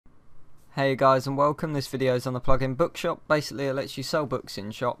Hey guys and welcome. This video is on the plugin Bookshop. Basically it lets you sell books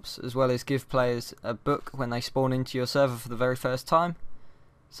in shops as well as give players a book when they spawn into your server for the very first time.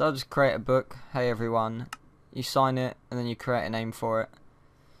 So I'll just create a book. Hey everyone, you sign it and then you create a name for it.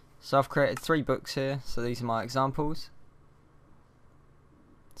 So I've created 3 books here, so these are my examples.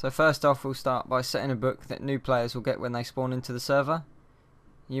 So first off we'll start by setting a book that new players will get when they spawn into the server.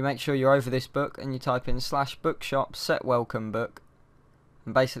 You make sure you're over this book and you type in /bookshop set welcome book.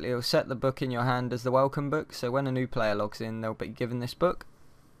 And basically it'll set the book in your hand as the welcome book, so when a new player logs in they'll be given this book.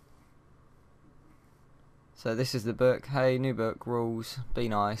 So this is the book. Hey, new book, rules, be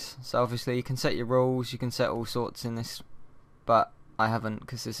nice. So obviously you can set your rules, you can set all sorts in this, but I haven't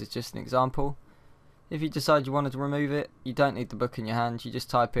because this is just an example. If you decide you wanted to remove it, you don't need the book in your hand, you just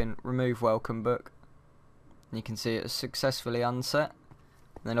type in remove welcome book and you can see it's successfully unset.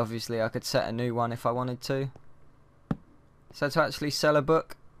 And then obviously I could set a new one if I wanted to. So to actually sell a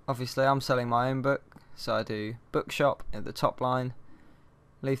book, obviously I'm selling my own book, so I do bookshop at the top line,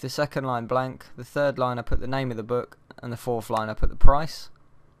 leave the second line blank, the third line I put the name of the book, and the fourth line I put the price.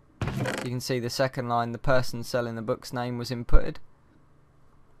 So you can see the second line, the person selling the book's name was inputted.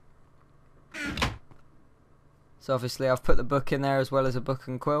 So obviously I've put the book in there as well as a book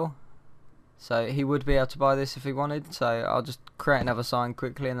and quill, so he would be able to buy this if he wanted, so I'll just create another sign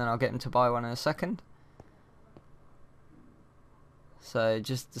quickly and then I'll get him to buy one in a second. So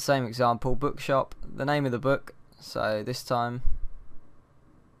just the same example, bookshop, the name of the book, so this time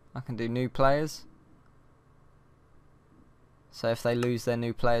I can do new players. So if they lose their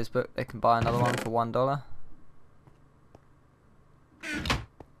new players book they can buy another one for $1.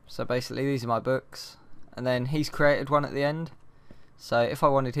 So basically these are my books, and then he's created one at the end. So if I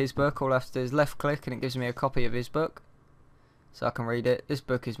wanted his book, all I have to do is left click and it gives me a copy of his book, so I can read it. This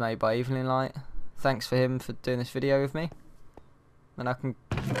book is made by Evening Light. Thanks for him for doing this video with me. And I can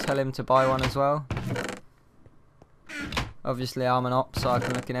tell him to buy one as well. Obviously I'm an op, so I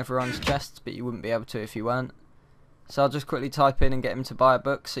can look in everyone's chests, but you wouldn't be able to if you weren't. So I'll just quickly type in and get him to buy a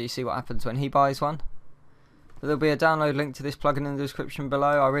book so you see what happens when he buys one. But there'll be a download link to this plugin in the description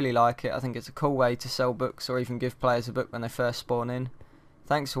below. I really like it. I think it's a cool way to sell books or even give players a book when they first spawn in.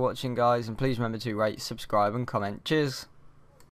 Thanks for watching guys, and please remember to rate, subscribe and comment. Cheers!